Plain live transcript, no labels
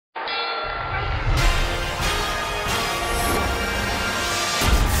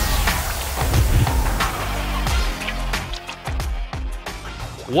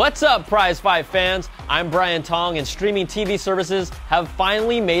What's up, Prizefight fans? I'm Brian Tong, and streaming TV services have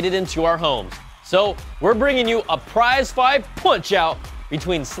finally made it into our homes. So we're bringing you a Prizefight punch-out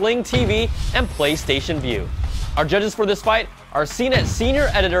between Sling TV and PlayStation Vue. Our judges for this fight are CNET senior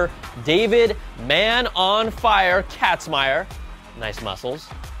editor David Man on Fire Katzmeyer, nice muscles,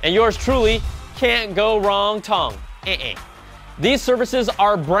 and yours truly, Can't Go Wrong Tong. These services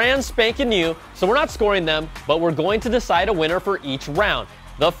are brand spanking new, so we're not scoring them, but we're going to decide a winner for each round.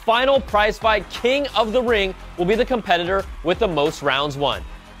 The final Prizefight King of the Ring will be the competitor with the most rounds won.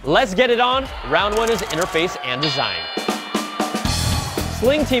 Let's get it on. Round 1 is interface and design.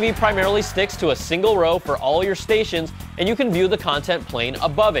 Sling TV primarily sticks to a single row for all your stations, and you can view the content playing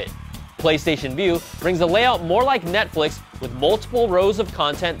above it. PlayStation Vue brings a layout more like Netflix with multiple rows of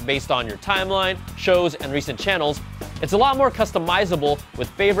content based on your timeline, shows, and recent channels. It's a lot more customizable with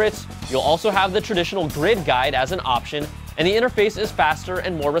favorites. You'll also have the traditional grid guide as an option, and the interface is faster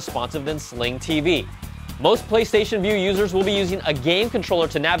and more responsive than Sling TV. Most PlayStation Vue users will be using a game controller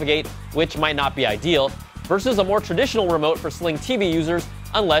to navigate, which might not be ideal, versus a more traditional remote for Sling TV users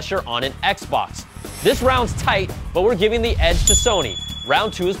unless you're on an Xbox. This round's tight, but we're giving the edge to Sony.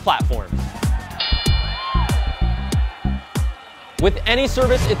 Round 2 is platform. With any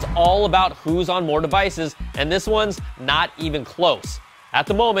service, it's all about who's on more devices, and this one's not even close. At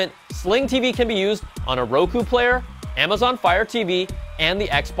the moment, Sling TV can be used on a Roku player, Amazon Fire TV, and the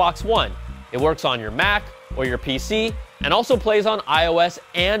Xbox One. It works on your Mac or your PC, and also plays on iOS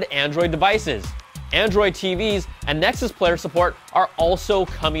and Android devices. Android TVs and Nexus player support are also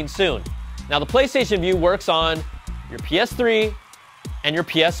coming soon. Now, the PlayStation Vue works on your PS3 and your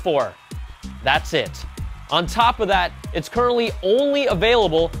PS4. That's it. On top of that, it's currently only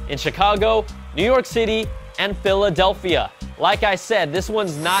available in Chicago, New York City, and Philadelphia. Like I said, this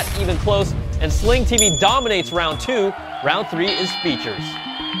one's not even close, and Sling TV dominates round 2. Round 3 is features.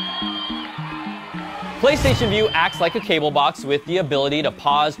 PlayStation Vue acts like a cable box with the ability to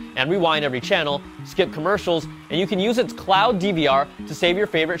pause and rewind every channel, skip commercials, and you can use its cloud DVR to save your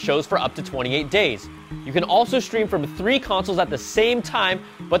favorite shows for up to 28 days. You can also stream from 3 consoles at the same time,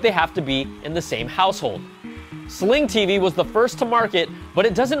 but they have to be in the same household. Sling TV was the first to market, but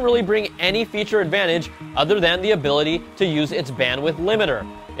it doesn't really bring any feature advantage other than the ability to use its bandwidth limiter.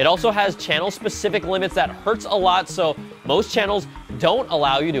 It also has channel-specific limits that hurts a lot, so most channels don't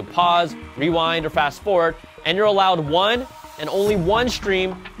allow you to pause, rewind, or fast forward, and you're allowed one and only one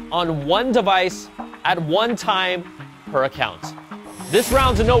stream on one device at one time per account. This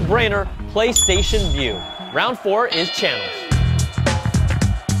round's a no-brainer, PlayStation Vue. Round 4 is channels.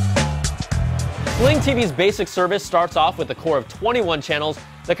 Sling TV's basic service starts off with a core of 21 channels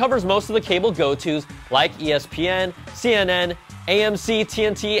that covers most of the cable go-tos like ESPN, CNN, AMC,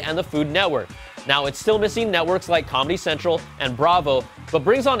 TNT, and the Food Network. Now, it's still missing networks like Comedy Central and Bravo, but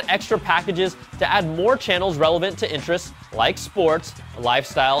brings on extra packages to add more channels relevant to interests like sports,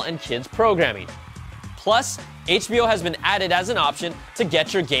 lifestyle, and kids programming. Plus, HBO has been added as an option to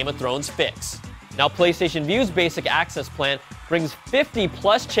get your Game of Thrones fix. Now, PlayStation Vue's basic access plan brings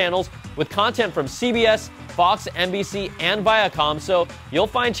 50+ channels with content from CBS, Fox, NBC, and Viacom, so you'll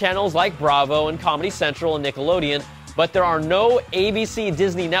find channels like Bravo and Comedy Central and Nickelodeon, but there are no ABC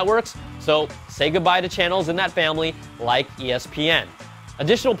Disney networks, so say goodbye to channels in that family like ESPN.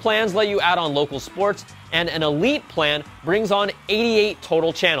 Additional plans let you add on local sports, and an elite plan brings on 88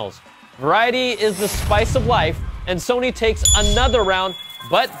 total channels. Variety is the spice of life, and Sony takes another round,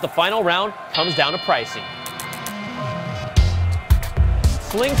 but the final round comes down to pricing.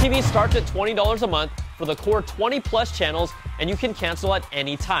 Sling TV starts at $20 a month for the core 20+ channels, and you can cancel at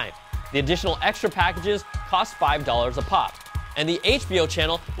any time. The additional extra packages cost $5 a pop, and the HBO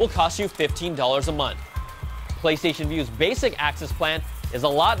channel will cost you $15 a month. PlayStation Vue's basic access plan is a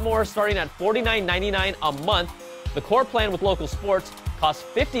lot more, starting at $49.99 a month. The core plan with local sports costs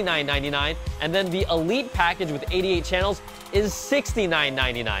 $59.99, and then the elite package with 88 channels is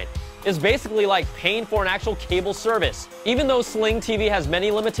 $69.99. It's basically like paying for an actual cable service. Even though Sling TV has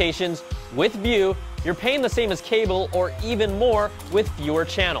many limitations, with Vue, you're paying the same as cable or even more with fewer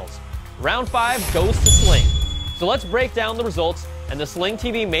channels. Round 5 goes to Sling. So let's break down the results, and the Sling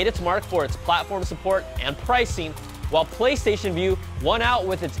TV made its mark for its platform support and pricing, while PlayStation Vue won out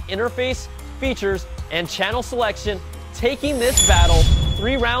with its interface, features, and channel selection, taking this battle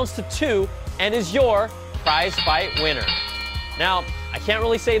 3 rounds to 2 and is your Prizefight winner. Now, I can't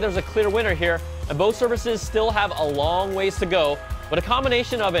really say there's a clear winner here, and both services still have a long ways to go, but a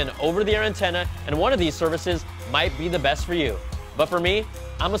combination of an over-the-air antenna and one of these services might be the best for you. But for me,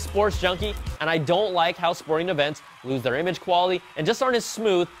 I'm a sports junkie, and I don't like how sporting events lose their image quality and just aren't as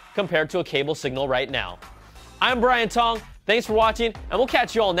smooth compared to a cable signal right now. I'm Brian Tong. Thanks for watching, and we'll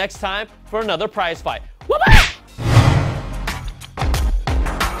catch you all next time for another prize fight.